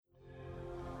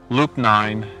Luke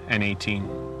 9 and 18.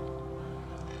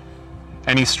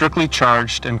 And he strictly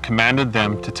charged and commanded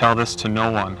them to tell this to no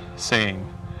one, saying,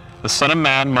 The Son of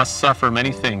Man must suffer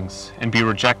many things, and be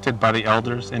rejected by the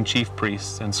elders and chief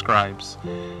priests and scribes,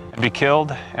 and be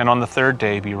killed, and on the third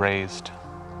day be raised.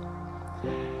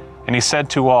 And he said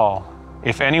to all,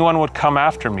 If anyone would come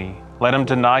after me, let him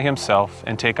deny himself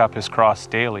and take up his cross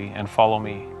daily and follow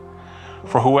me.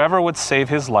 For whoever would save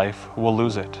his life will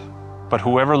lose it, but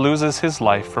whoever loses his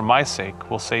life for my sake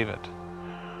will save it.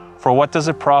 For what does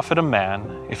it profit a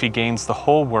man if he gains the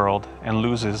whole world and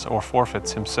loses or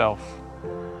forfeits himself?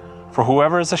 For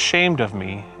whoever is ashamed of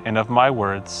me and of my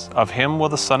words, of him will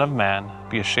the Son of Man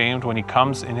be ashamed when he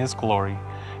comes in his glory,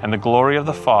 and the glory of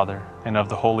the Father and of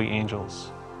the holy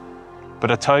angels. But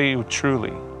I tell you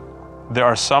truly, there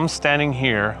are some standing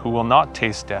here who will not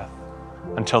taste death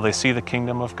until they see the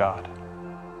kingdom of God.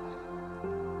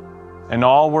 And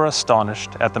all were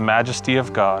astonished at the majesty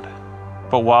of God.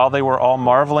 But while they were all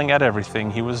marveling at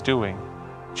everything he was doing,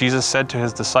 Jesus said to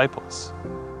his disciples,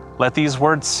 Let these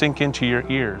words sink into your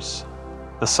ears.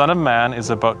 The Son of Man is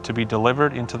about to be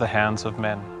delivered into the hands of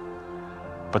men.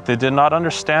 But they did not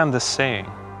understand this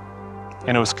saying,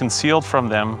 and it was concealed from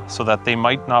them so that they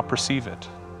might not perceive it.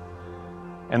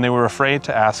 And they were afraid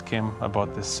to ask him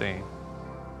about this saying.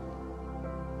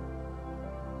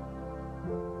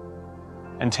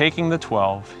 And taking the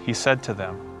 12, he said to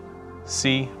them,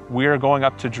 See, we are going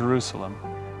up to Jerusalem,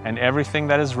 and everything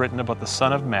that is written about the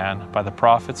Son of Man by the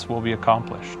prophets will be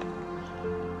accomplished.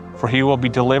 For he will be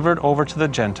delivered over to the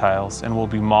Gentiles, and will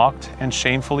be mocked and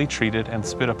shamefully treated and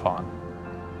spit upon.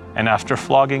 And after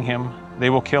flogging him,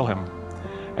 they will kill him,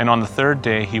 and on the third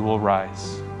day he will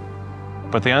rise.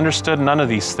 But they understood none of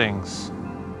these things.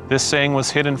 This saying was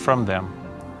hidden from them,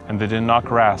 and they did not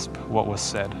grasp what was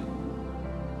said.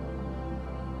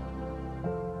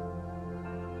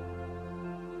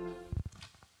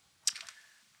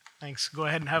 Thanks. Go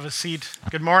ahead and have a seat.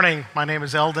 Good morning. My name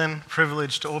is Eldon.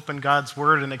 Privileged to open God's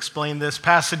Word and explain this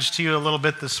passage to you a little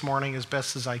bit this morning as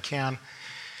best as I can.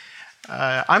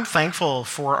 I'm thankful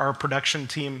for our production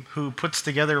team who puts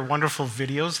together wonderful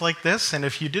videos like this. And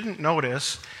if you didn't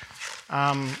notice,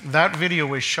 that video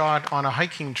was shot on a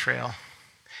hiking trail,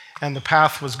 and the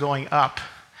path was going up.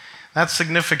 That's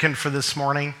significant for this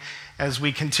morning as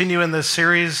we continue in this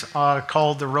series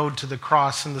called The Road to the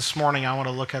Cross. And this morning I want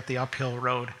to look at the uphill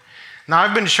road. Now,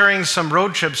 I've been sharing some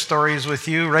road trip stories with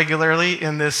you regularly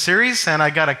in this series, and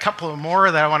I got a couple more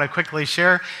that I want to quickly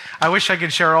share. I wish I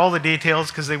could share all the details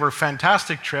because they were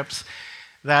fantastic trips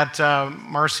that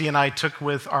Marcy and I took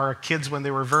with our kids when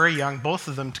they were very young, both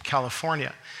of them to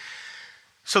California.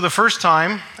 So the first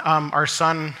time, our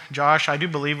son, Josh, I do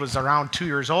believe was around 2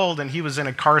 years old, and he was in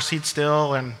a car seat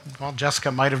still, and well,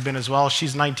 Jessica might have been as well.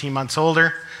 She's 19 months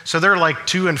older. So they're like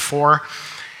 2 and 4.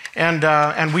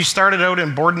 And we started out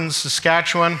in Borden,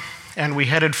 Saskatchewan, and we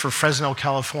headed for Fresno,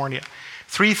 California.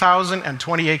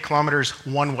 3,028 kilometers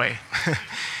one way.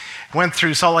 Went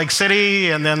through Salt Lake City,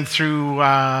 and then through,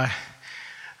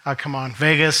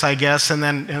 Vegas, I guess, and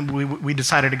then we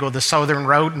decided to go the southern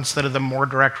route instead of the more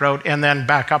direct route, and then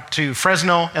back up to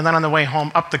Fresno, and then on the way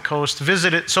home up the coast,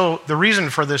 visit it. So the reason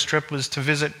for this trip was to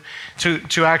visit,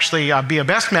 to actually be a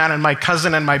best man in my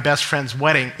cousin and my best friend's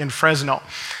wedding in Fresno.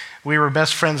 We were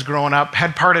best friends growing up,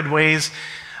 had parted ways.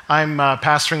 I'm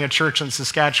pastoring a church in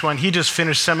Saskatchewan. He just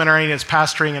finished seminary and is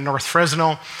pastoring in North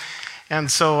Fresno. And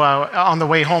so on the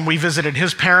way home, we visited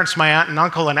his parents, my aunt and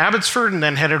uncle in Abbotsford, and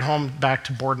then headed home back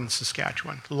to Borden,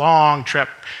 Saskatchewan. Long trip.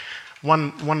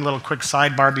 One little quick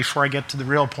sidebar before I get to the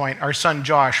real point. Our son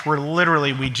Josh,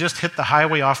 we just hit the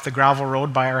highway off the gravel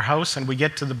road by our house, and we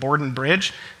get to the Borden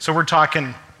Bridge. So we're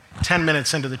talking 10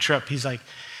 minutes into the trip. He's like,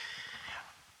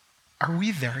 Are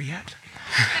we there yet?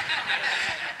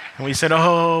 And we said,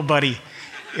 Oh, buddy,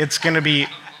 it's going to be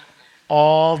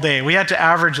all day. We had to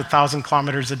average 1,000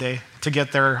 kilometers a day to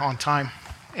get there on time.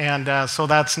 And so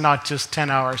that's not just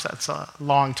 10 hours, that's a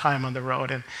long time on the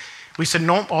road. And we said,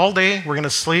 no, all day, we're going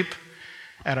to sleep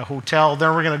at a hotel.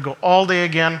 Then we're going to go all day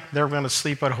again. Then we're going to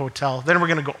sleep at a hotel. Then we're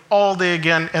going to go all day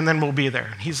again, and then we'll be there.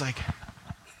 And he's like,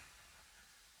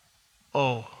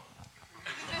 oh.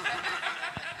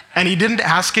 And he didn't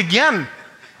ask again.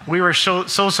 We were so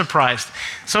surprised.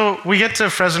 So we get to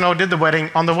Fresno, did the wedding.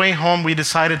 On the way home, we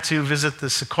decided to visit the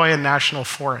Sequoia National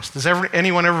Forest. Has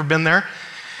anyone ever been there?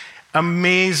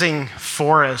 Amazing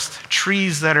forest,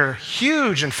 trees that are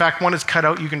huge. In fact, one is cut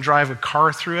out, you can drive a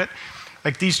car through it.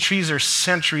 Like, these trees are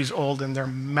centuries old and they're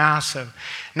massive.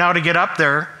 Now to get up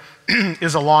there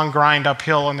is a long grind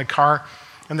uphill in the car,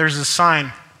 and there's a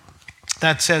sign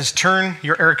that says, turn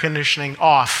your air conditioning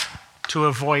off to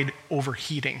avoid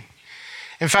overheating.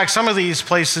 In fact, some of these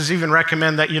places even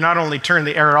recommend that you not only turn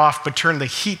the air off, but turn the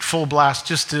heat full blast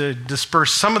just to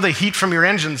disperse some of the heat from your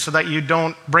engine so that you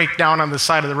don't break down on the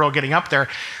side of the road getting up there.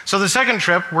 So the second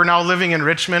trip, we're now living in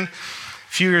Richmond.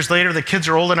 A few years later, the kids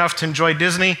are old enough to enjoy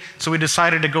Disney, so we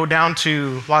decided to go down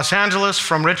to Los Angeles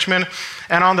from Richmond.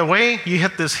 And on the way, you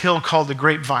hit this hill called the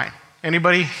Grapevine.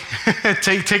 Anybody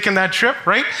taking that trip,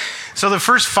 right? So the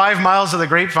first 5 miles of the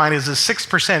Grapevine is a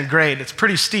 6% grade. It's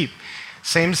pretty steep.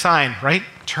 Same sign, right?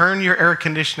 Turn your air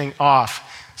conditioning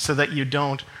off so that you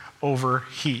don't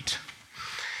overheat.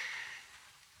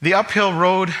 The uphill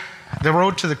road, the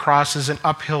road to the cross is an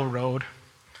uphill road.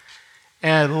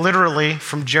 And literally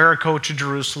from Jericho to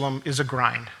Jerusalem is a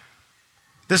grind.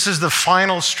 This is the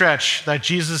final stretch that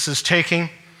Jesus is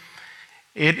taking.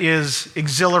 It is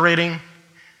exhilarating,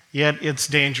 yet it's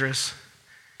dangerous.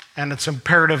 And it's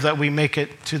imperative that we make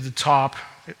it to the top,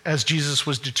 as Jesus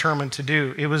was determined to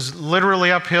do. It was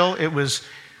literally uphill. It was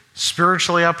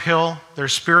spiritually uphill.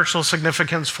 There's spiritual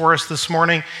significance for us this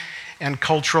morning and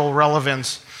cultural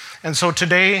relevance. And so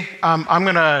today, I'm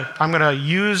gonna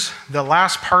use the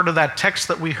last part of that text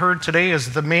that we heard today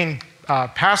as the main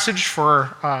passage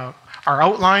for our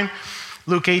outline,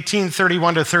 Luke 18,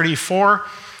 31 to 34.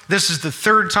 This is the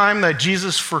third time that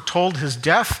Jesus foretold his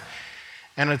death,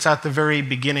 and it's at the very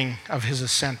beginning of his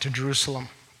ascent to Jerusalem.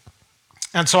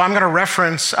 And so I'm going to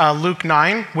reference Luke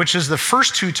 9, which is the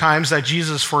first two times that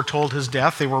Jesus foretold his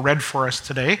death. They were read for us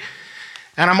today.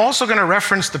 And I'm also going to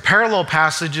reference the parallel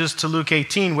passages to Luke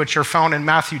 18, which are found in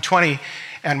Matthew 20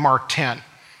 and Mark 10.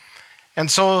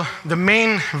 And so the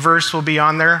main verse will be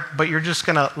on there, but you're just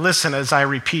going to listen as I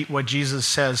repeat what Jesus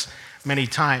says many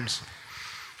times.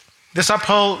 This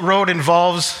uphill road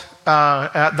involves,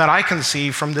 that I can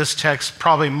see from this text,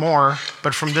 probably more,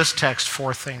 but from this text,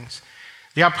 4 things.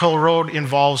 The uphill road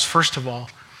involves, first of all,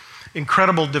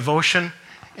 incredible devotion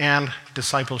and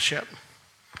discipleship.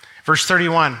 Verse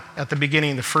 31, at the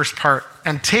beginning, the first part,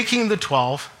 and taking the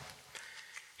 12,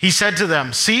 he said to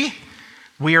them, "See,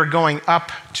 we are going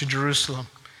up to Jerusalem."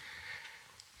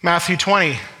 Matthew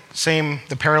 20, same,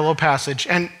 the parallel passage.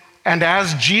 And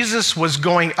as Jesus was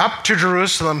going up to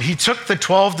Jerusalem, he took the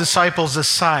 12 disciples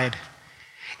aside.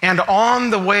 And on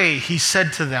the way, he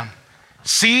said to them,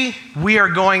 "See, we are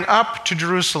going up to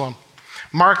Jerusalem."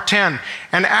 Mark 10,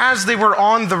 and as they were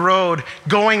on the road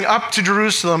going up to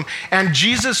Jerusalem, and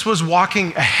Jesus was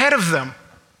walking ahead of them,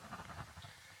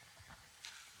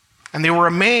 and they were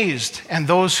amazed, and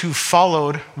those who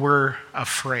followed were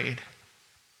afraid.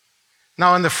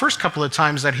 Now, in the first couple of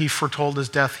times that he foretold his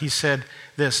death, he said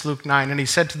this, Luke 9, and he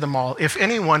said to them all, "If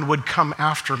anyone would come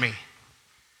after me,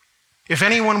 if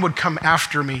anyone would come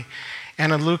after me."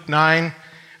 And in Luke 9,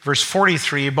 verse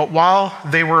 43, but while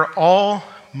they were all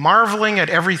marveling at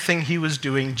everything he was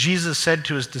doing, Jesus said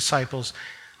to his disciples,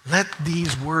 "Let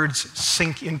these words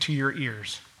sink into your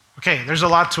ears." Okay, there's a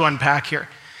lot to unpack here.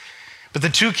 But the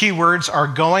 2 key words are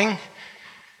going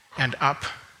and up.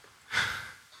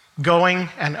 Going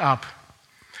and up.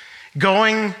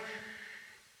 Going,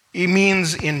 it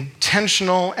means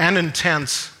intentional and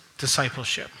intense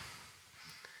discipleship.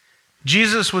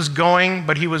 Jesus was going,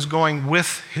 but he was going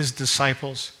with his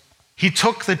disciples. He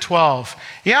took the 12.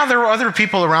 Yeah, there were other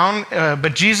people around,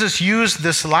 but Jesus used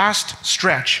this last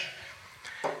stretch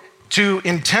to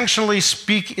intentionally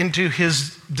speak into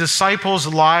his disciples'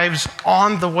 lives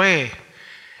on the way.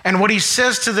 And what he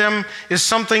says to them is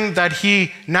something that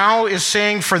he now is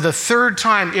saying for the third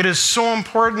time. It is so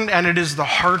important, and it is the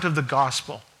heart of the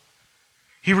gospel.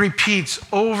 He repeats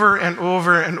over and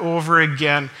over and over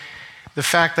again the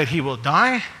fact that he will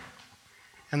die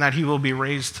and that he will be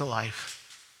raised to life.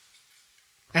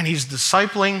 And he's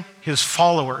discipling his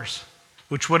followers,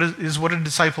 which is what a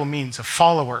disciple means, a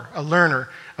follower, a learner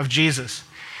of Jesus.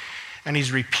 And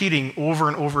he's repeating over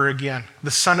and over again,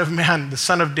 the Son of Man, the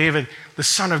Son of David, the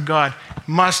Son of God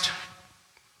must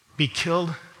be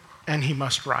killed and he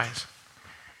must rise.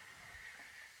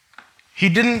 He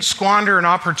didn't squander an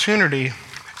opportunity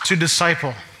to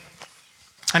disciple.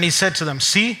 And he said to them,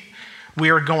 "See, we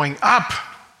are going up."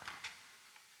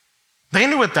 They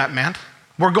knew what that meant.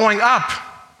 We're going up.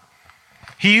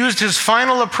 He used his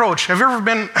final approach. Have you ever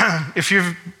been, if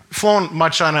you've flown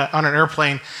much on an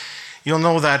airplane, you'll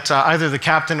know that either the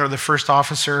captain or the first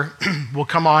officer will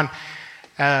come on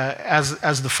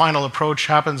as the final approach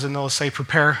happens, and they'll say,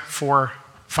 "Prepare for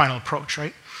final approach,"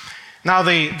 right? Now,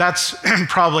 that's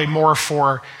probably more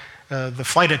for the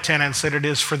flight attendants than it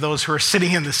is for those who are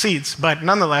sitting in the seats. But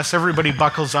nonetheless, everybody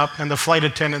buckles up, and the flight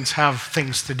attendants have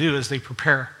things to do as they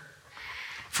prepare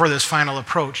for this final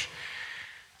approach.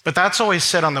 But that's always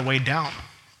said on the way down.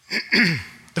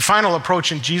 The final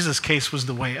approach in Jesus' case was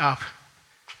the way up.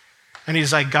 And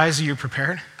he's like, guys, are you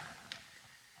prepared?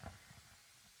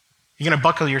 You going to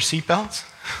buckle your seatbelts?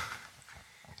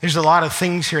 There's a lot of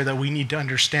things here that we need to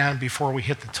understand before we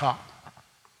hit the top.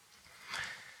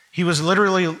 He was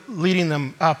literally leading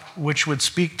them up, which would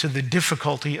speak to the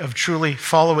difficulty of truly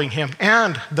following him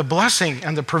and the blessing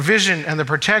and the provision and the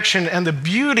protection and the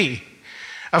beauty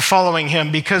of following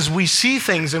him, because we see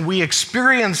things and we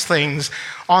experience things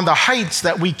on the heights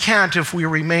that we can't if we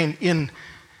remain in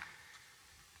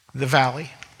the valley.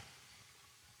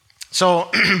 So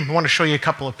I want to show you a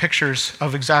couple of pictures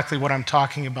of exactly what I'm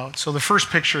talking about. So the first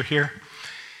picture here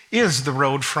is the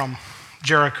road from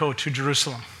Jericho to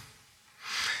Jerusalem.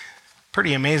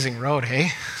 Pretty amazing road, hey?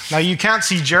 Now you can't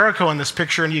see Jericho in this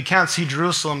picture and you can't see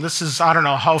Jerusalem. This is, I don't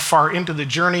know how far into the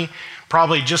journey,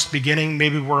 probably just beginning.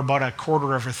 Maybe we're about a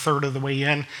quarter of a third of the way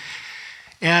in.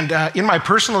 And in my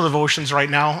personal devotions right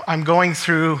now, I'm going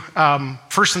through 1 and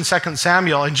 2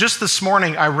 Samuel. And just this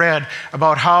morning, I read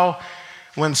about how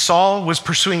when Saul was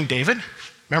pursuing David,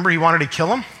 remember he wanted to kill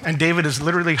him? And David is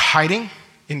literally hiding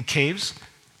in caves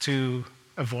to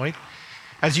avoid.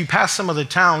 As you pass some of the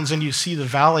towns and you see the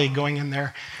valley going in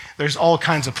there, there's all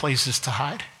kinds of places to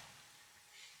hide.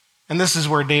 And this is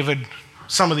where David,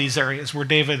 some of these areas where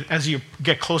David, as you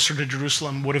get closer to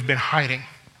Jerusalem, would have been hiding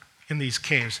in these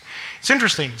caves. It's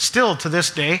interesting, still to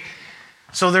this day.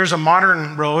 So there's a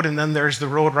modern road, and then there's the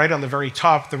road right on the very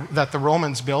top that the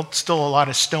Romans built. Still a lot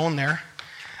of stone there.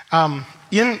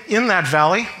 In that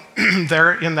valley,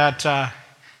 there in that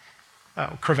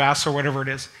crevasse or whatever it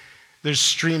is, there's a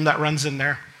stream that runs in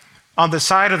there. On the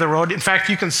side of the road, in fact,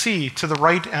 you can see to the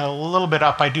right and a little bit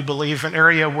up, I do believe, an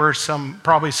area where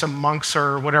probably some monks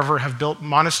or whatever have built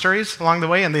monasteries along the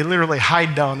way, and they literally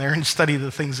hide down there and study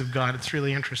the things of God. It's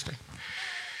really interesting.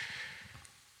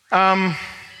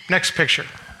 Next picture.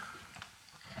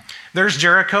 There's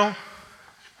Jericho.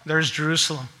 There's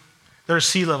Jerusalem. There's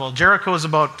sea level. Jericho is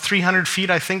about 300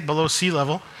 feet, I think, below sea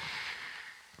level.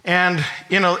 And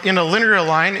in a linear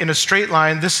line, in a straight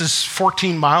line, this is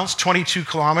 14 miles, 22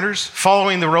 kilometers.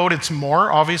 Following the road, it's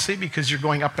more, obviously, because you're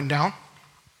going up and down.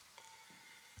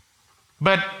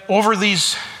 But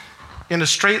in a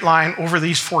straight line, over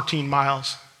these 14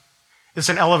 miles, it's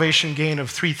an elevation gain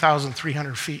of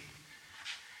 3,300 feet.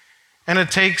 And it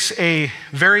takes a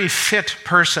very fit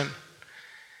person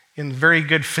in very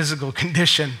good physical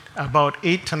condition about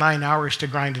 8 to 9 hours to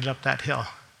grind it up that hill.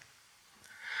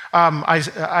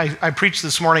 I preached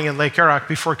this morning in Lake Errock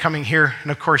before coming here,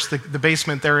 and of course the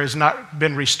basement there has not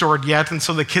been restored yet, and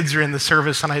so the kids are in the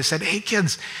service, and I said, hey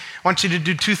kids, I want you to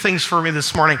do 2 things for me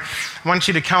this morning. I want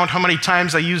you to count how many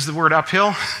times I use the word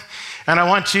uphill, and I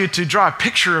want you to draw a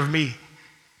picture of me.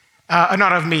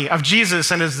 Not of me, of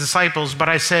Jesus and his disciples, but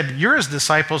I said, you're his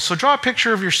disciples, so draw a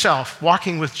picture of yourself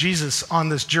walking with Jesus on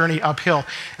this journey uphill.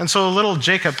 And so little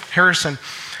Jacob Harrison,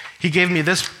 he gave me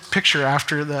this picture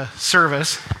after the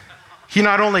service. He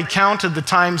not only counted the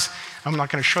times, I'm not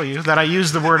going to show you, that I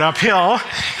used the word uphill,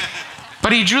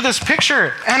 but he drew this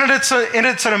picture. And it's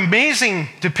an amazing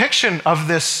depiction of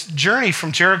this journey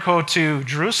from Jericho to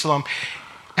Jerusalem.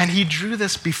 And he drew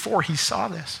this before he saw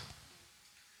this.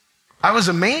 I was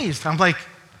amazed. I'm like,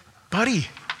 buddy,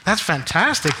 that's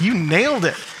fantastic. You nailed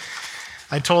it.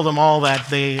 I told them all that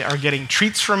they are getting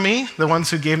treats from me, the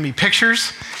ones who gave me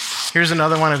pictures. Here's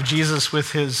another one of Jesus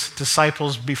with his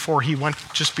disciples just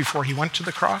before he went to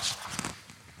the cross.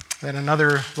 Then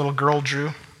another little girl drew.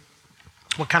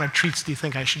 What kind of treats do you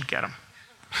think I should get him?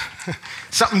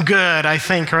 Something good, I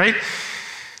think, right?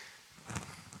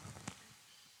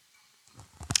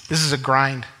 This is a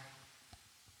grind.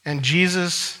 And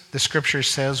Jesus, the scripture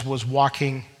says, was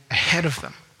walking ahead of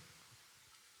them.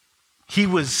 He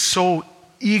was so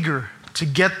eager to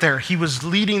get there. He was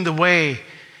leading the way.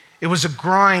 It was a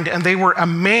grind, and they were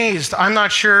amazed. I'm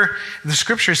not sure, the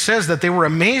scripture says that they were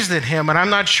amazed at him, and I'm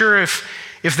not sure if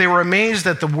they were amazed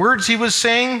at the words he was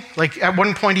saying. Like at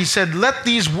one point he said, let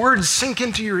these words sink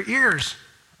into your ears.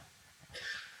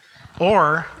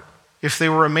 Or if they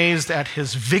were amazed at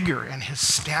his vigor and his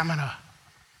stamina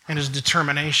and his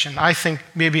determination. I think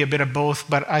maybe a bit of both,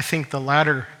 but I think the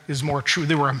latter is more true.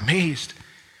 They were amazed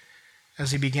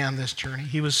as he began this journey.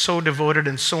 He was so devoted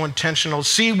and so intentional.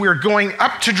 See, we're going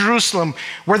up to Jerusalem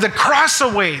where the cross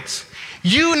awaits.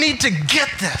 You need to get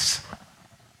this.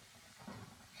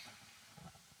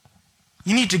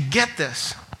 You need to get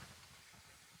this.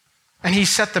 And he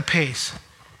set the pace.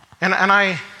 And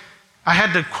I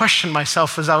had to question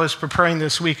myself as I was preparing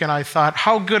this week, and I thought,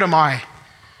 how good am I?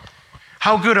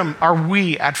 How good are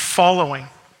we at following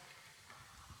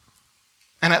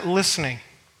and at listening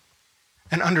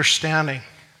and understanding,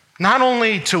 not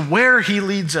only to where he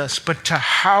leads us, but to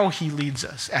how he leads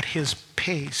us at his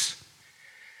pace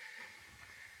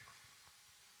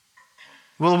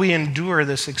Will we endure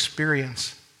this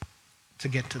experience to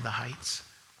get to the heights?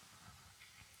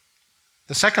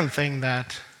 The second thing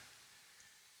that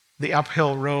the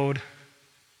uphill road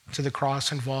to the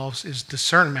cross involves is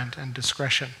discernment and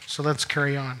discretion. So let's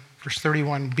carry on. Verse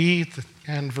 31b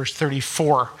and verse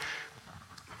 34.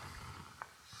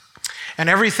 And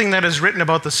everything that is written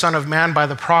about the Son of Man by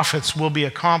the prophets will be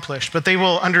accomplished, but they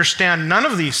will understand none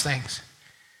of these things.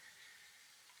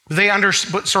 But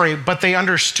they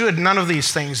understood none of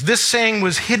these things. This saying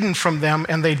was hidden from them,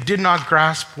 and they did not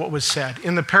grasp what was said.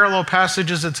 In the parallel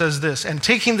passages, it says this, and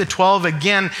taking the 12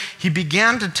 again, he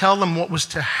began to tell them what was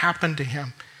to happen to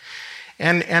him.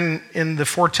 And in the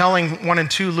foretelling 1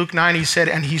 and 2, Luke 9, he said,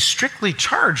 and he strictly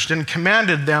charged and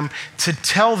commanded them to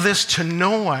tell this to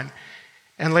no one.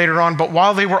 And later on, but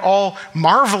while they were all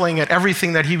marveling at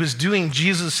everything that he was doing,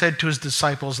 Jesus said to his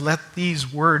disciples, let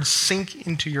these words sink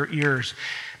into your ears.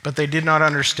 But they did not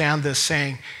understand this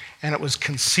saying, and it was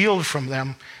concealed from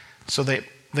them so that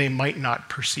they might not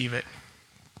perceive it.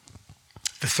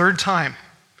 The third time,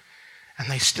 and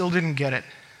they still didn't get it.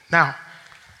 Now,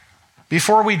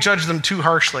 before we judge them too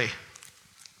harshly,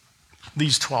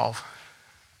 these 12,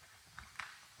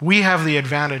 we have the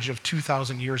advantage of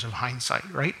 2,000 years of hindsight,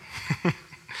 right?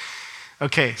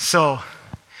 Okay, so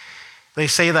they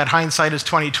say that hindsight is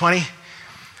 20/20.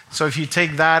 So if you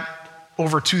take that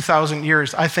over 2,000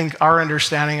 years, I think our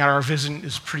understanding and our vision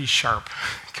is pretty sharp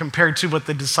compared to what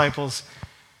the disciples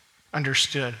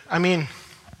understood. I mean,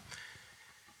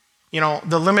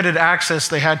 the limited access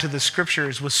they had to the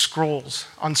scriptures was scrolls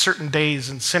on certain days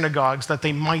in synagogues that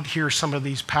they might hear some of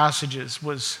these passages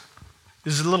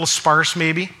is a little sparse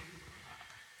maybe.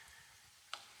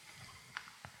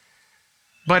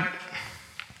 But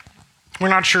we're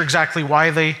not sure exactly why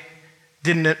they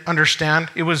didn't understand.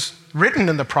 It was written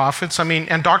in the prophets. I mean,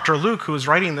 and Dr. Luke, who was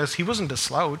writing this, he wasn't a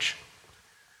slouch.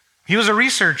 He was a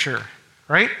researcher,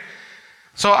 right?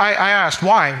 So I asked,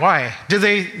 why? Why? Did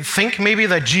they think maybe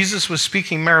that Jesus was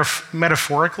speaking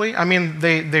metaphorically? I mean,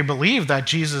 they believed that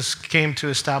Jesus came to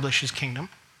establish his kingdom.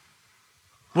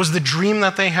 Was the dream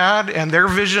that they had and their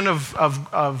vision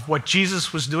of what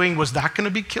Jesus was doing, was that going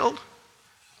to be killed?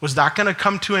 Was that going to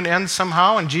come to an end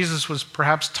somehow? And Jesus was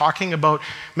perhaps talking about,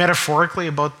 metaphorically,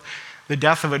 about the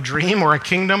death of a dream or a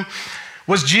kingdom.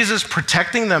 Was Jesus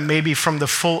protecting them maybe from the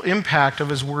full impact of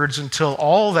his words until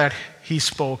all that he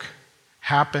spoke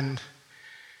happened?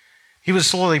 He was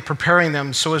slowly preparing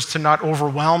them so as to not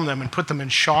overwhelm them and put them in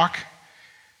shock.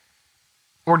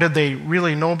 Or did they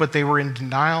really know, but they were in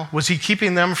denial? Was he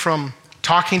keeping them from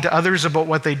talking to others about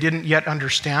what they didn't yet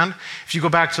understand? If you go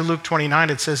back to Luke 29,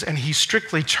 it says, and he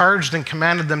strictly charged and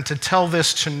commanded them to tell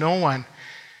this to no one.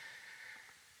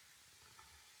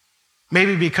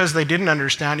 Maybe because they didn't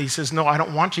understand, he says, no, I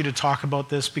don't want you to talk about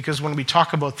this, because when we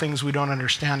talk about things we don't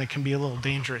understand, it can be a little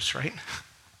dangerous, right?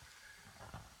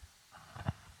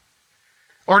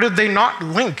 Or did they not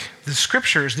link the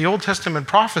scriptures, the Old Testament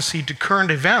prophecy, to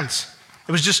current events?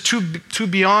 It was just too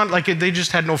beyond, like they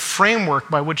just had no framework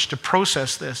by which to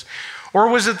process this. Or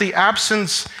was it the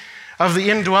absence of the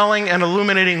indwelling and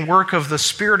illuminating work of the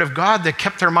Spirit of God that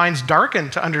kept their minds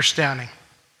darkened to understanding?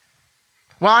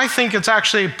 Well, I think it's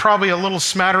actually probably a little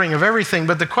smattering of everything,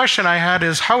 but the question I had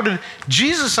is, how did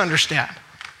Jesus understand?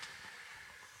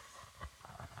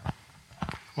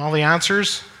 Well, the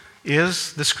answers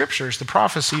is the scriptures, the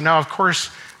prophecy. Now, of course,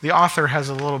 the author has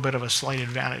a little bit of a slight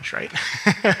advantage, right?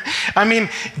 I mean,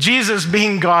 Jesus,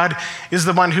 being God, is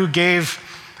the one who gave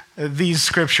these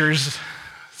scriptures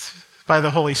by the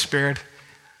Holy Spirit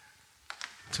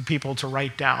to people to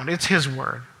write down. It's his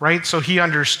word, right? So he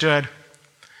understood.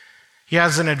 He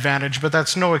has an advantage, but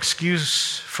that's no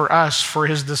excuse for us, for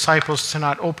his disciples, to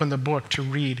not open the book to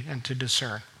read and to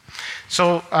discern.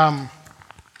 So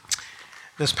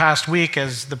this past week,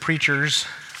 as the preachers,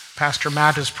 Pastor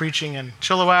Matt is preaching in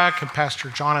Chilliwack and Pastor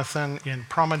Jonathan in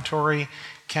Promontory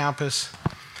campus.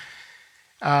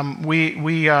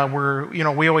 We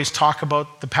always talk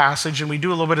about the passage and we do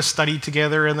a little bit of study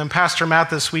together. And then Pastor Matt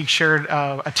this week shared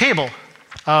a table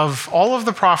of all of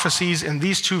the prophecies in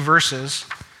these two verses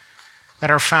that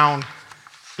are found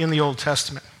in the Old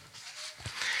Testament.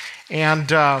 And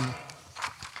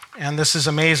this is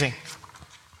amazing.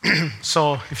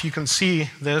 So if you can see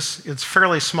this, it's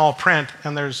fairly small print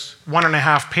and there's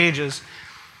 1.5 pages.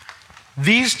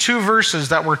 These two verses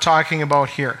that we're talking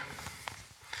about here,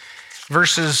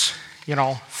 verses,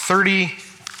 30,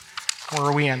 where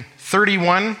are we in?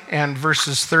 31 and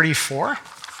verses 34.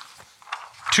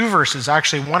 Two verses,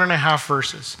 actually 1.5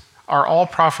 verses, are all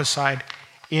prophesied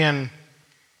in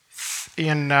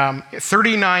in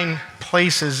 39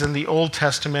 places in the Old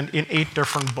Testament in 8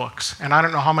 different books. And I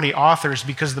don't know how many authors,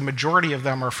 because the majority of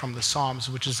them are from the Psalms,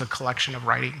 which is a collection of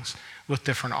writings with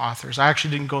different authors. I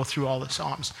actually didn't go through all the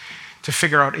Psalms to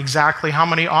figure out exactly how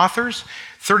many authors.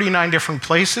 39 different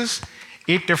places,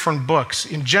 8 different books.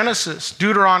 In Genesis,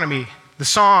 Deuteronomy, the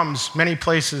Psalms, many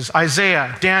places,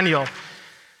 Isaiah, Daniel,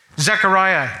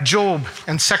 Zechariah, Job,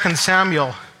 and 2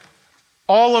 Samuel.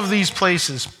 All of these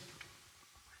places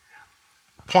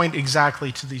point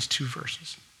exactly to these 2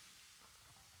 verses.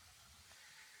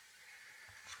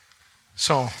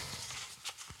 So,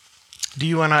 do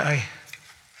you and I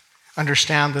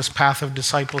understand this path of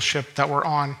discipleship that we're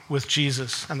on with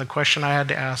Jesus? And the question I had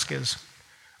to ask is,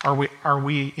 are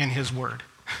we in his word?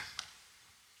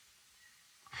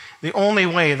 The only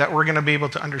way that we're going to be able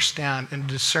to understand and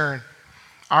discern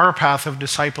our path of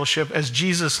discipleship as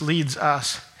Jesus leads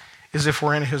us is if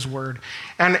we're in his word.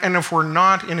 And if we're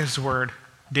not in his word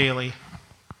daily,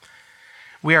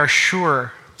 we are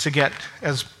sure to get,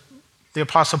 as the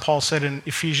Apostle Paul said in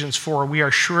Ephesians 4, we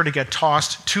are sure to get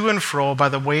tossed to and fro by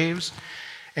the waves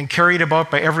and carried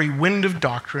about by every wind of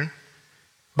doctrine,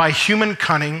 by human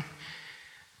cunning,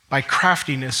 by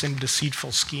craftiness and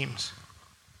deceitful schemes.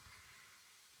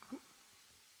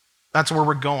 That's where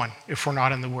we're going if we're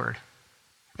not in the Word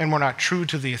and we're not true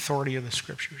to the authority of the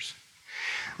Scriptures.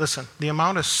 Listen, the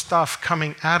amount of stuff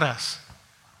coming at us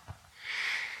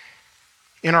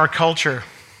in our culture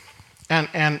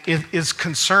and it is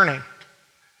concerning,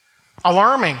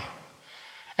 alarming.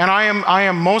 And I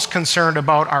am most concerned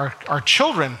about our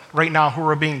children right now who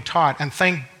are being taught. And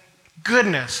thank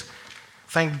goodness,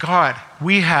 thank God,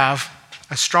 we have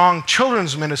a strong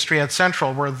children's ministry at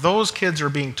Central where those kids are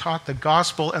being taught the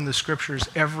gospel and the scriptures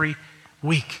every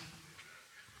week.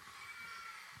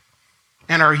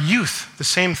 And our youth, the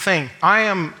same thing. I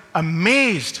am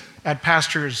amazed at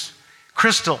Pastors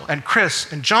Crystal and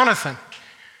Chris and Jonathan,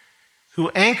 who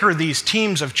anchor these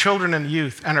teams of children and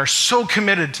youth and are so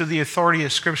committed to the authority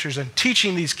of scriptures and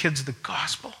teaching these kids the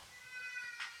gospel.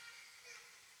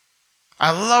 I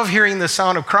love hearing the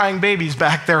sound of crying babies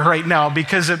back there right now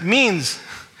because it means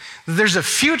that there's a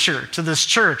future to this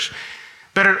church.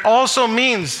 But it also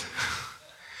means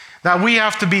that we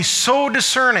have to be so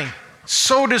discerning,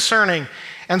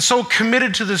 and so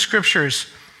committed to the scriptures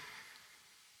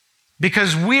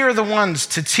because we are the ones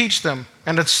to teach them,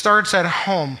 and it starts at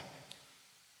home.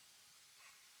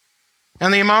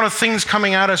 And the amount of things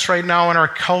coming at us right now in our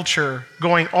culture,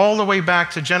 going all the way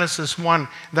back to Genesis 1,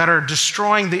 that are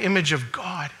destroying the image of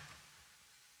God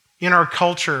in our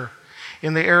culture,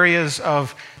 in the areas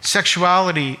of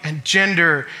sexuality and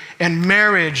gender and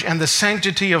marriage and the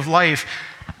sanctity of life.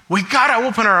 We got to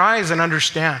open our eyes and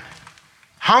understand.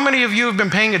 How many of you have been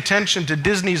paying attention to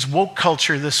Disney's woke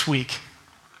culture this week?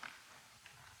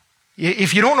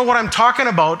 If you don't know what I'm talking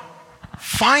about,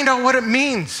 find out what it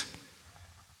means.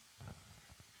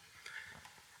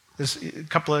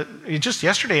 Just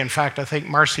yesterday, in fact, I think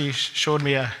Marcy showed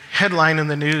me a headline in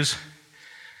the news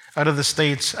out of the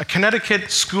States. A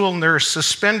Connecticut school nurse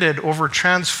suspended over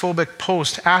transphobic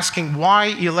post asking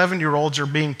why 11-year-olds are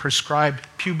being prescribed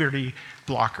puberty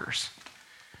blockers.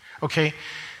 Okay,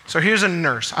 so here's a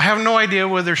nurse. I have no idea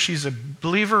whether she's a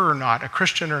believer or not, a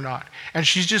Christian or not, and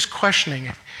she's just questioning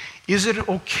it. Is it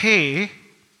okay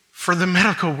for the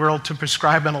medical world to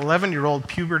prescribe an 11-year-old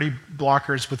puberty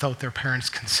blockers without their parents'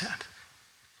 consent?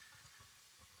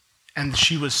 And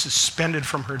she was suspended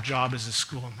from her job as a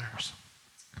school nurse.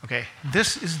 Okay,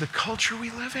 this is the culture we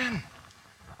live in.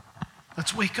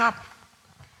 Let's wake up.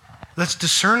 Let's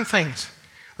discern things.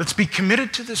 Let's be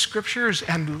committed to the scriptures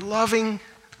and loving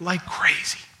like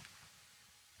crazy.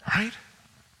 Right?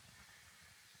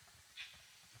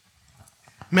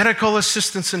 Medical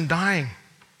assistance in dying.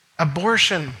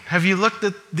 Abortion. Have you looked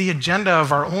at the agenda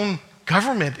of our own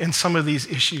government in some of these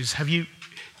issues?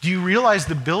 Do you realize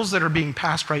the bills that are being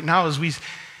passed right now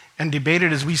and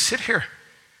debated as we sit here?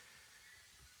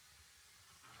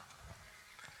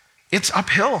 It's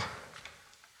uphill.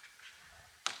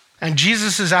 And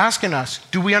Jesus is asking us,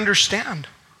 do we understand?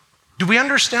 Do we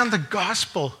understand the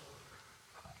gospel?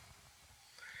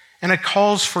 And it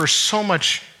calls for so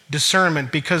much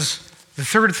discernment because the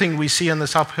third thing we see on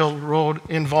this uphill road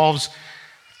involves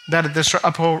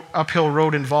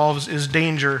is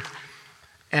danger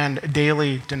and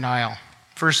daily denial.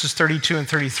 Verses 32 and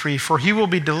 33, for he will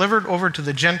be delivered over to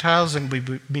the Gentiles and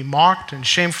be mocked and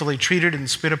shamefully treated and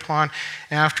spit upon,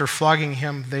 and after flogging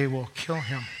him, they will kill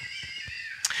him.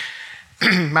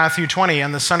 Matthew 20,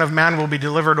 and the Son of Man will be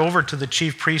delivered over to the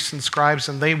chief priests and scribes,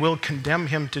 and they will condemn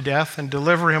him to death and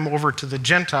deliver him over to the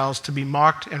Gentiles to be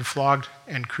mocked and flogged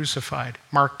and crucified.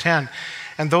 Mark 10,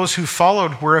 and those who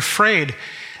followed were afraid,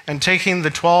 and taking the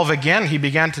 12 again, he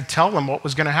began to tell them what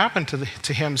was going to happen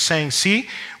to him, saying, see,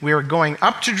 we are going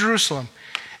up to Jerusalem,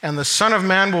 and the Son of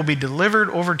Man will be delivered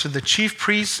over to the chief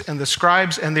priests and the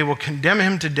scribes, and they will condemn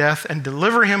him to death and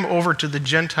deliver him over to the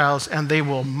Gentiles, and they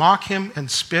will mock him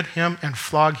and spit him and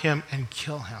flog him and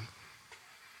kill him.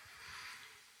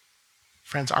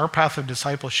 Friends, our path of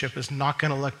discipleship is not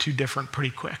going to look too different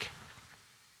pretty quick.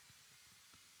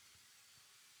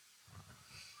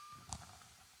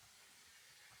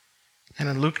 And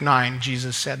in Luke 9,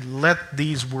 Jesus said, let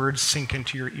these words sink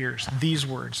into your ears. These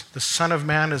words, the Son of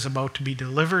Man is about to be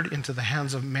delivered into the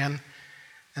hands of men,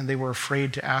 and they were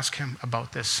afraid to ask him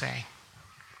about this saying.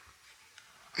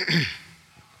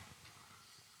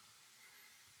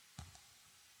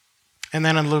 And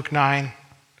then in Luke 9,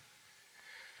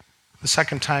 the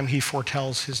second time he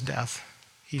foretells his death,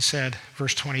 he said,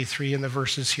 verse 23 in the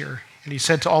verses here, and he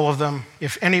said to all of them,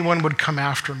 if anyone would come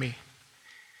after me,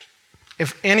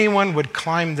 if anyone would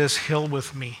climb this hill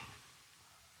with me,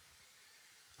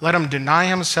 let him deny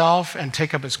himself and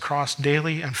take up his cross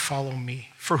daily and follow me.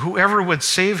 For whoever would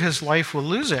save his life will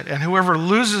lose it, and whoever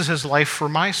loses his life for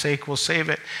my sake will save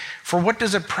it. For what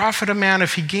does it profit a man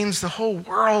if he gains the whole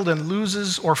world and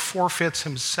loses or forfeits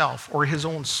himself or his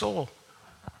own soul?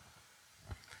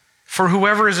 For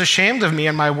whoever is ashamed of me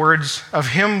and my words, of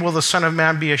him will the Son of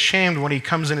Man be ashamed when he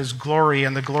comes in his glory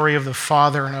and the glory of the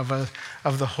Father and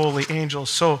of the holy angels.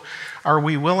 So are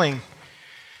we willing,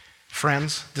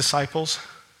 friends, disciples,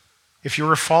 if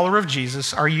you're a follower of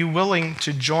Jesus, are you willing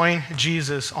to join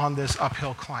Jesus on this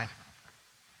uphill climb?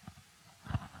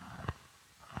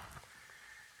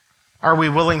 Are we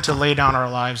willing to lay down our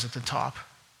lives at the top?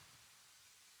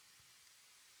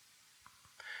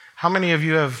 How many of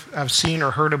you have seen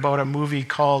or heard about a movie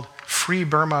called Free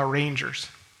Burma Rangers?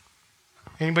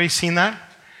 Anybody seen that?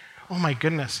 Oh my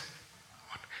goodness.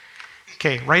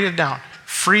 Okay, write it down.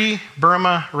 Free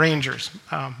Burma Rangers.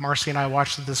 Marcy and I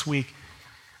watched it this week.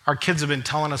 Our kids have been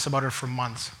telling us about it for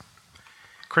months.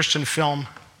 Christian film,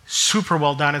 super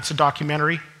well done. It's a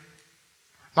documentary.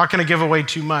 Not going to give away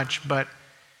too much, but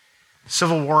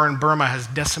civil war in Burma has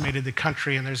decimated the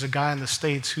country, and there's a guy in the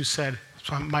States who said, it's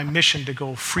my mission to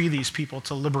go free these people,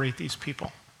 to liberate these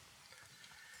people.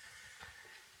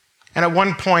 And at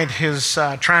one point, his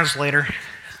translator,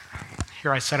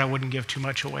 here I said I wouldn't give too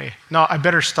much away. No, I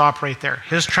better stop right there.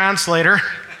 His translator,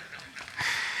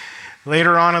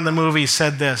 later on in the movie,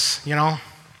 said this,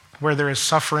 where there is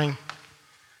suffering,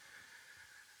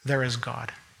 there is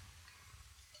God.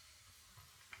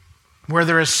 Where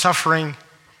there is suffering,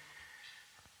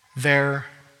 there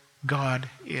God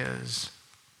is.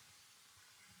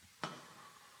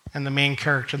 And the main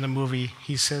character in the movie,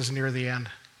 he says near the end,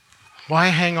 why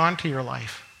hang on to your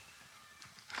life?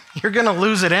 You're going to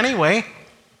lose it anyway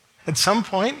at some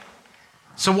point.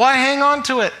 So why hang on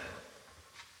to it?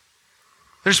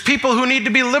 There's people who need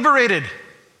to be liberated.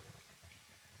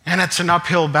 And it's an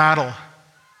uphill battle.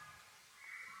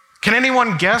 Can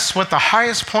anyone guess what the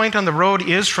highest point on the road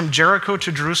is from Jericho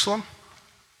to Jerusalem?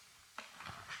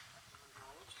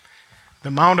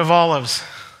 The Mount of Olives.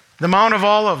 The Mount of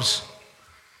Olives,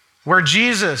 where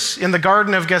Jesus in the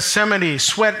Garden of Gethsemane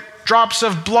sweat drops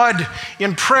of blood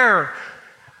in prayer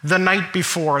the night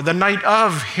before, the night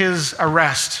of his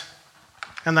arrest,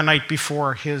 and the night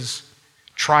before his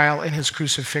trial and his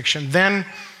crucifixion. Then,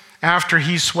 after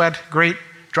he sweat great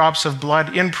drops of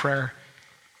blood in prayer,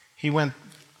 he went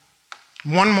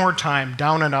one more time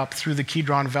down and up through the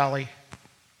Kidron Valley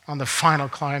on the final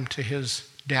climb to his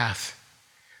death.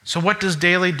 So what does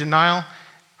daily denial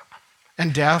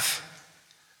and death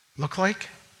look like?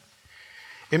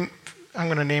 I'm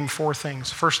going to name 4 things.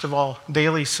 First of all,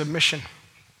 daily submission.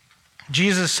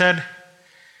 Jesus said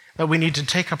that we need to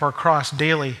take up our cross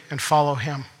daily and follow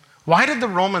him. Why did the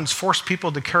Romans force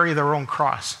people to carry their own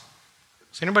cross?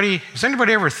 Has anybody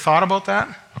ever thought about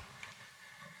that?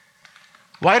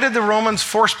 Why did the Romans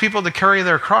force people to carry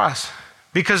their cross?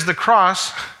 Because the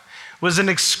cross was an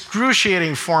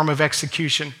excruciating form of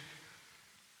execution.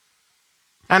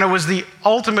 And it was the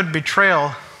ultimate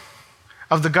betrayal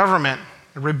of the government,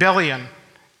 rebellion,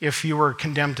 if you were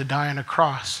condemned to die on a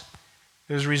cross.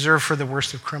 It was reserved for the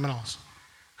worst of criminals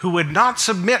who would not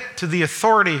submit to the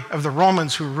authority of the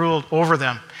Romans who ruled over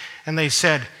them. And they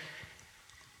said,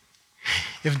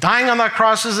 if dying on that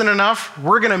cross isn't enough,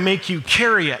 we're going to make you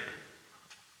carry it.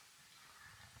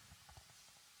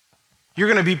 You're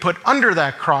going to be put under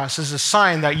that cross as a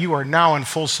sign that you are now in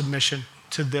full submission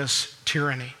to this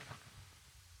tyranny.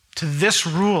 to this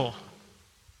rule.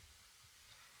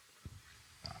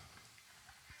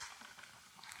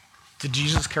 Did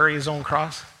Jesus carry his own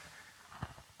cross?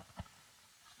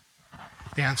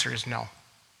 The answer is no.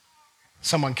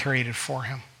 Someone carried it for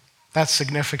him. That's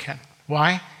significant.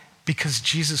 Why? Because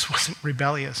Jesus wasn't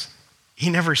rebellious. He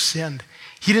never sinned.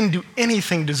 He didn't do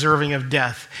anything deserving of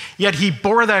death. Yet he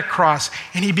bore that cross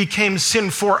and he became sin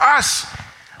for us,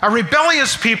 a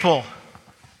rebellious people,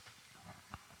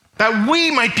 that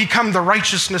we might become the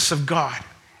righteousness of God.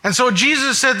 And so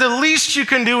Jesus said, the least you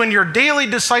can do in your daily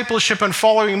discipleship and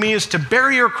following me is to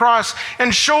bear your cross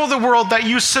and show the world that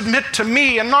you submit to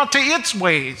me and not to its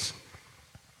ways.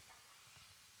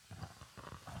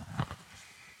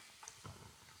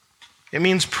 It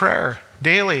means prayer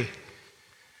daily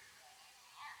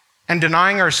and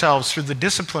denying ourselves through the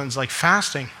disciplines like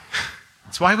fasting.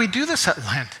 That's why we do this at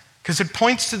Lent, because it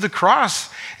points to the cross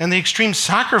and the extreme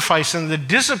sacrifice and the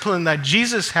discipline that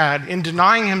Jesus had in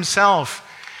denying himself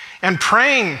and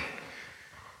praying.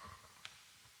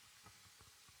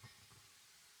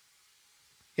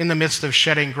 In the midst of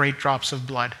shedding great drops of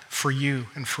blood for you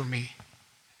and for me.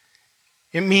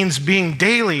 It means being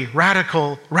daily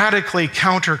radically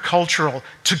countercultural,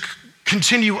 to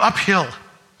continue uphill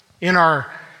in our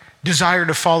desire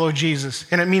to follow Jesus.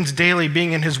 And it means daily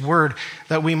being in his word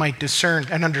that we might discern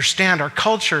and understand our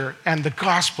culture and the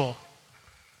gospel.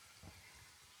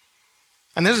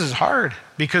 And this is hard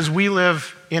because we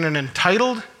live in an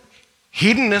entitled,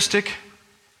 hedonistic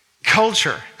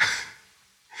culture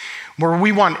where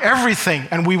we want everything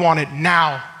and we want it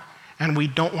now, and we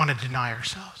don't want to deny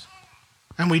ourselves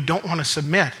and we don't want to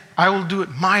submit. I will do it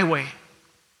my way.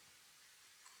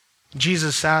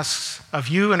 Jesus asks of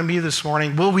you and of me this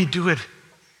morning, will we do it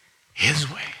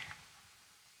his way?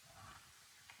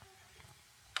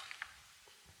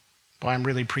 Boy, I'm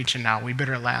really preaching now. We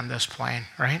better land this plane,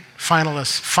 right?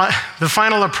 The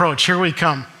final approach. Here we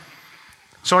come.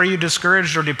 So are you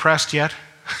discouraged or depressed yet?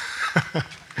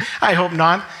 I hope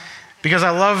not, because I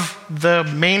love the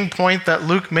main point that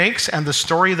Luke makes and the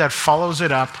story that follows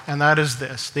it up, and that is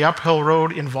this. The uphill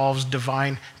road involves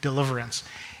divine deliverance.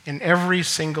 In every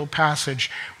single passage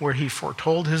where he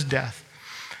foretold his death,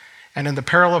 and in the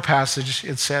parallel passage,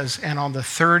 it says, and on the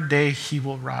third day he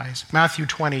will rise. Matthew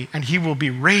 20, and he will be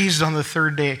raised on the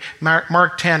third day.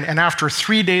 Mark 10, and after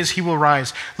 3 days he will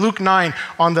rise. Luke 9,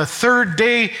 on the third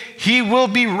day he will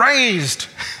be raised.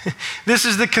 This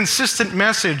is the consistent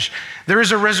message. There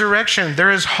is a resurrection.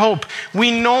 There is hope.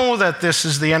 We know that this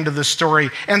is the end of the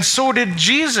story, and so did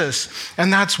Jesus.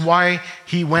 And that's why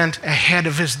he went ahead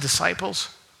of his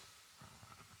disciples.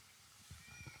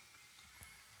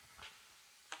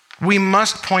 We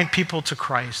must point people to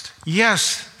Christ.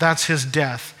 Yes, that's his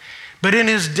death. But in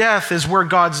his death is where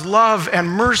God's love and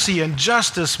mercy and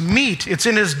justice meet. It's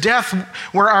in his death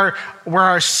where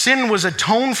our sin was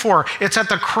atoned for. It's at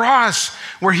the cross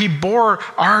where he bore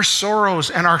our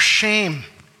sorrows and our shame.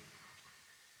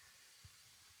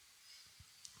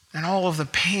 And all of the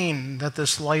pain that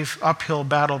this life uphill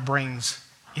battle brings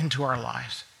into our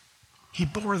lives. He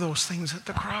bore those things at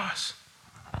the cross.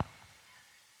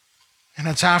 And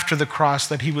it's after the cross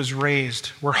that he was raised,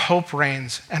 where hope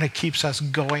reigns, and it keeps us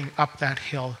going up that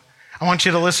hill. I want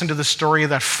you to listen to the story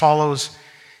that follows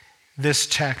this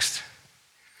text.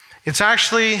 It's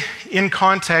actually in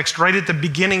context right at the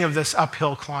beginning of this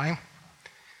uphill climb.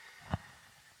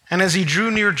 And as he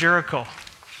drew near Jericho,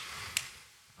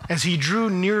 as he's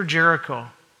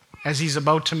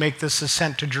about to make this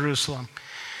ascent to Jerusalem,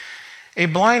 a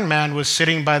blind man was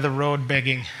sitting by the road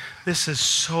begging. This is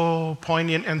so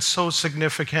poignant and so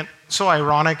significant, so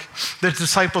ironic. The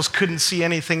disciples couldn't see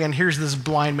anything, and here's this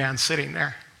blind man sitting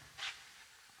there.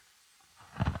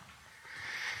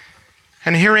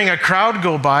 And hearing a crowd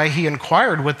go by, he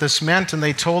inquired what this meant, and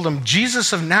they told him,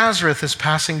 Jesus of Nazareth is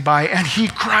passing by. And he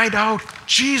cried out,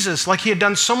 Jesus, like he had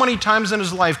done so many times in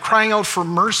his life, crying out for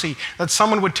mercy, that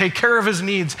someone would take care of his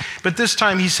needs. But this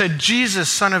time he said, Jesus,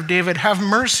 Son of David, have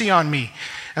mercy on me.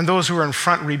 And those who were in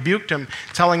front rebuked him,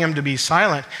 telling him to be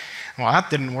silent. Well, that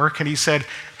didn't work. And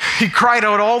he cried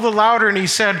out all the louder, and he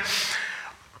said,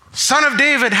 Son of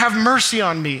David, have mercy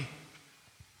on me.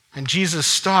 And Jesus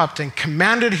stopped and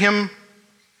commanded him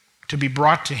to be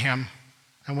brought to him.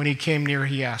 And when he came near,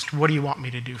 he asked, what do you want me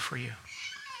to do for you?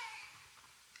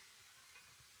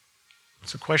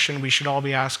 It's a question we should all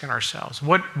be asking ourselves.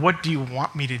 What do you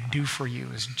want me to do for you,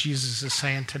 as Jesus is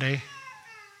saying today?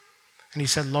 And he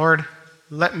said, Lord,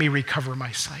 let me recover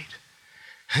my sight.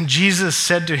 And Jesus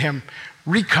said to him,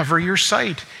 recover your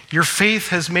sight. Your faith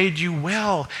has made you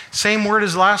well. Same word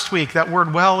as last week. That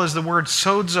word well is the word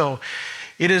sozo.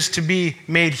 It is to be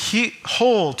made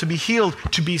whole, to be healed,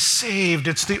 to be saved.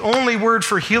 It's the only word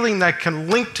for healing that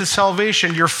can link to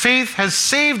salvation. Your faith has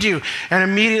saved you. And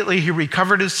immediately he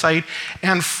recovered his sight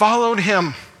and followed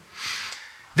him.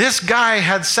 This guy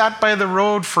had sat by the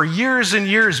road for years and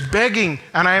years begging,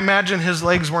 and I imagine his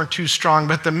legs weren't too strong,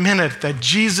 but the minute that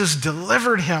Jesus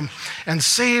delivered him and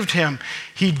saved him,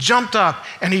 he jumped up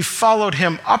and he followed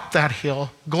him up that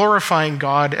hill, glorifying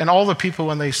God, and all the people,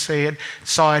 when they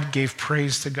saw it, gave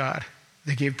praise to God.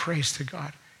 They gave praise to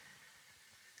God.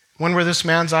 When were this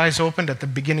man's eyes opened? At the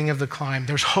beginning of the climb.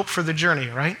 There's hope for the journey,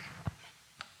 right?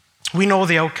 We know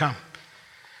the outcome.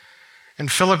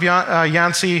 And Philip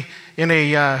Yancey, in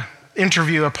a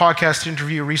podcast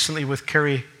interview recently with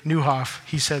Carrie Nieuwhof,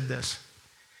 he said this.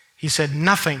 He said,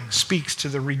 "Nothing speaks to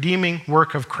the redeeming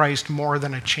work of Christ more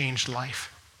than a changed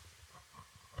life."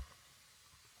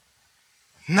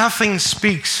 Nothing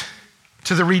speaks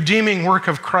to the redeeming work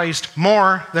of Christ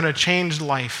more than a changed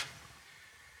life.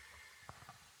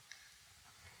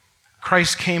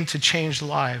 Christ came to change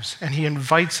lives, and he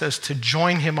invites us to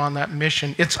join him on that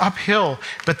mission. It's uphill,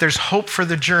 but there's hope for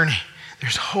the journey.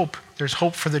 There's hope. There's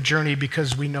hope for the journey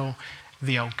because we know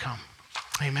the outcome.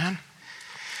 Amen?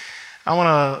 I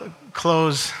want to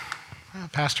close.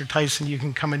 Pastor Tyson, you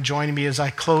can come and join me as I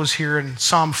close here in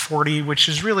Psalm 40, which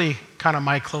is really kind of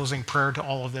my closing prayer to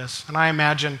all of this. And I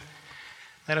imagine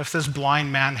that if this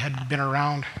blind man had been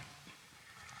around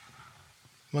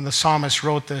when the psalmist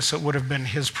wrote this, it would have been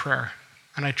his prayer.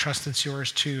 And I trust it's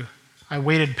yours too. I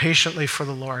waited patiently for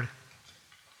the Lord.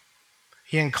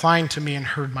 He inclined to me and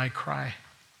heard my cry.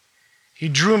 He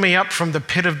drew me up from the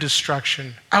pit of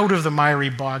destruction, out of the miry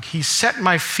bog. He set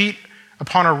my feet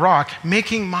upon a rock,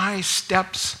 making my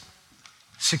steps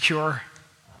secure.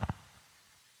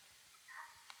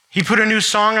 He put a new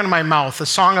song in my mouth, a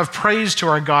song of praise to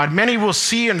our God. Many will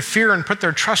see and fear and put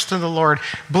their trust in the Lord.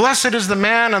 Blessed is the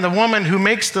man and the woman who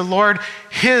makes the Lord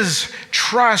his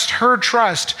trust, her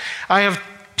trust. I have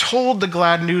told the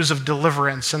glad news of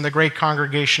deliverance in the great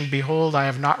congregation. Behold, I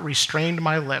have not restrained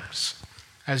my lips.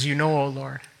 As you know, O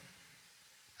Lord,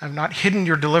 I have not hidden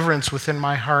your deliverance within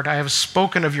my heart. I have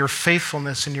spoken of your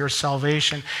faithfulness and your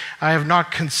salvation. I have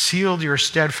not concealed your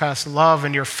steadfast love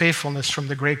and your faithfulness from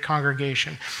the great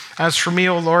congregation. As for me,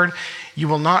 O Lord, you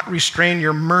will not restrain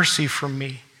your mercy from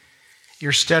me.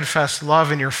 Your steadfast love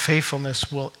and your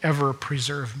faithfulness will ever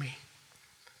preserve me.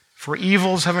 For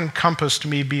evils have encompassed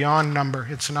me beyond number.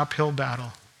 It's an uphill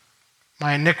battle.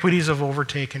 My iniquities have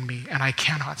overtaken me, and I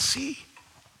cannot see.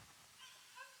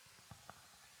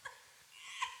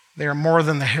 They are more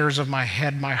than the hairs of my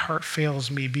head. My heart fails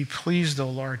me. Be pleased, O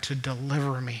Lord, to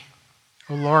deliver me.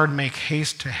 O Lord, make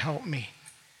haste to help me.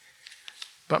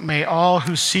 But may all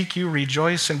who seek you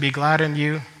rejoice and be glad in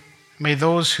you. May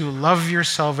those who love your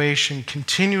salvation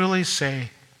continually say,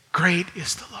 great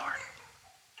is the Lord.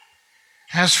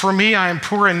 As for me, I am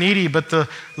poor and needy, but the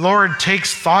Lord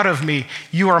takes thought of me.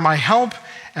 You are my help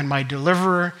and my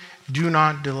deliverer. Do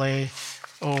not delay,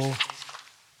 O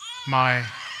my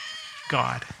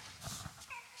God.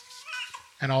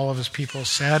 And all of his people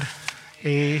said,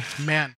 amen.